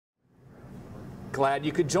Glad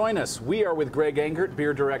you could join us. We are with Greg Engert,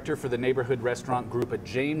 beer director for the neighborhood restaurant group, a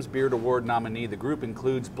James Beard Award nominee. The group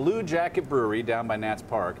includes Blue Jacket Brewery down by Nats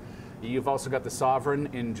Park. You've also got the Sovereign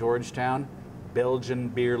in Georgetown, Belgian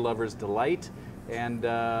Beer Lovers Delight, and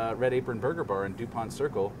Red Apron Burger Bar in DuPont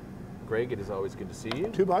Circle. Greg, it is always good to see you.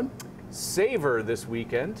 Too, bud. Savor this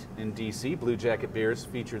weekend in DC. Blue Jacket Beers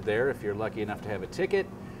featured there if you're lucky enough to have a ticket.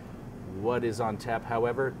 What is on tap,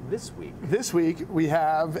 however, this week? This week we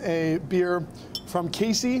have a beer from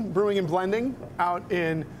Casey Brewing and Blending out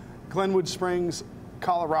in Glenwood Springs,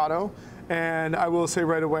 Colorado. And I will say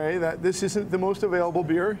right away that this isn't the most available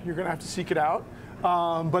beer. You're going to have to seek it out,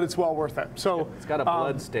 but it's well worth it. So it's got a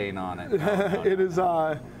blood stain on it. It is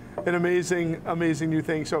an amazing, amazing new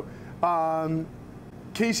thing. So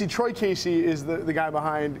Troy Casey is the guy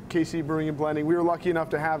behind Casey Brewing and Blending. We were lucky enough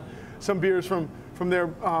to have some beers from their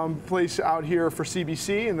place out here for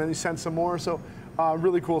CBC, and then he sent some more. So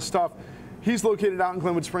really cool stuff. He's located out in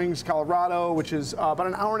Glenwood Springs, Colorado, which is about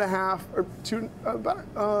an hour and a half, or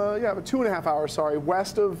about 2.5 hours, sorry,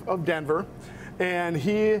 west of Denver. And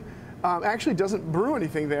he actually doesn't brew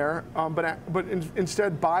anything there, but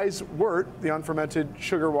instead buys wort, the unfermented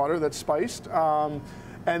sugar water that's spiced, and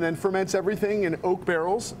then ferments everything in oak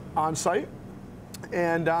barrels on site.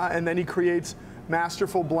 And then he creates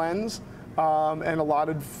masterful blends and a lot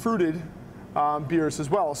of fruited beers as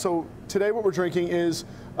well. So today what we're drinking is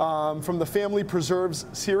from the Family Preserves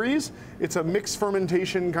series. It's a mixed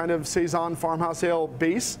fermentation kind of Saison farmhouse ale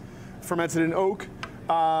base, fermented in oak,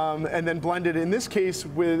 and then blended in this case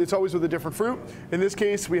with, it's always with a different fruit. In this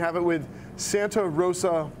case we have it with Santa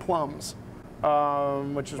Rosa plums,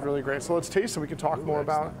 which is really great. So let's taste and we can talk more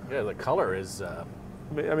about it. Yeah, the color is I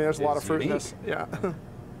mean, there's a lot of fruit in this. Yeah.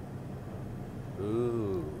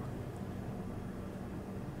 Ooh.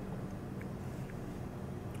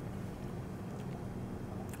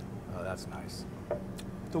 Oh, that's nice.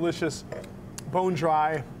 Delicious, bone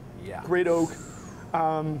dry, yeah. Great oak,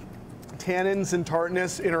 tannins and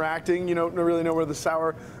tartness interacting. You don't really know where the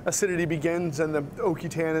sour acidity begins and the oaky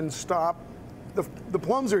tannins stop. The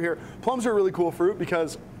plums are here. Plums are a really cool fruit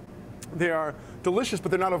because they are delicious, but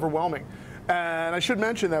they're not overwhelming. And I should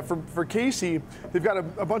mention that for Casey, they've got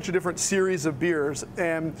a bunch of different series of beers,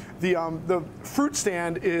 and the fruit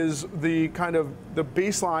stand is the kind of the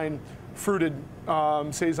baseline fruited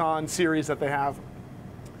Saison series that they have.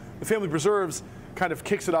 The Family Preserves kind of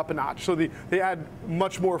kicks it up a notch. So they add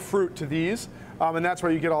much more fruit to these, and that's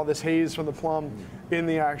where you get all this haze from the plum in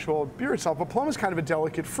the actual beer itself. But plum is kind of a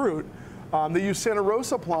delicate fruit. They use Santa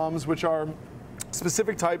Rosa plums, which are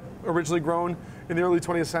specific type, originally grown in the early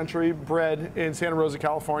 20th century, bred in Santa Rosa,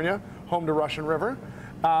 California, home to Russian River.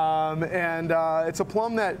 It's a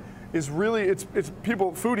plum that is really,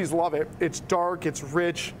 foodies love it. It's dark, it's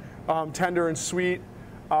rich, tender and sweet,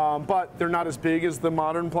 but they're not as big as the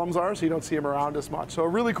modern plums are, so you don't see them around as much. So a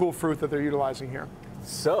really cool fruit that they're utilizing here.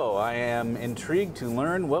 So I am intrigued to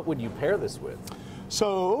learn, what would you pair this with?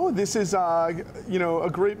 So this is a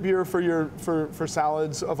great beer for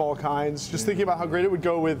salads of all kinds. Just thinking about how great it would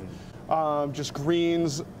go with just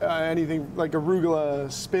greens, anything like arugula,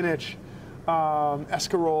 spinach,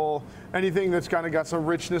 escarole, anything that's kind of got some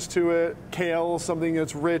richness to it. Kale, something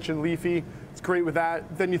that's rich and leafy. It's great with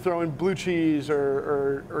that. Then you throw in blue cheese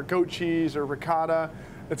or goat cheese or ricotta.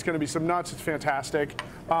 It's going to be some nuts. It's fantastic.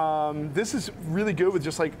 This is really good with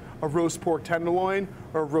just like a roast pork tenderloin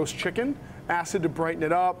or a roast chicken. Acid to brighten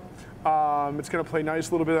it up. It's going to play nice.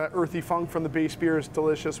 A little bit of that earthy funk from the base beer is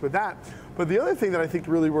delicious with that. But the other thing that I think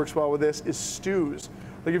really works well with this is stews.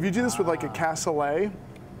 Like if you do this with like a cassoulet, it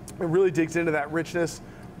really digs into that richness,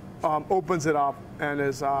 opens it up, and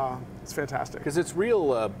is it's fantastic. Because it's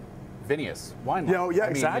real vinous wine. Yeah,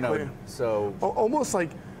 exactly. So almost like,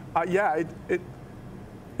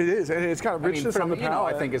 it is, and it's got a richness on the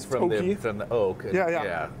palate. I think it's from the oak.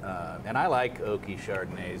 Yeah. And I like oaky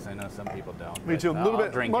Chardonnays. I know some people don't. Me too. A little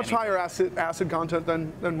bit much higher acid content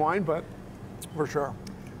than wine, but for sure.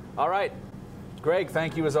 All right, Greg.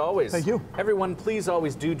 Thank you as always. Thank you. Everyone, please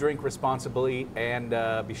always do drink responsibly, and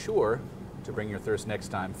be sure to bring your thirst next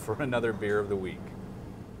time for another beer of the week.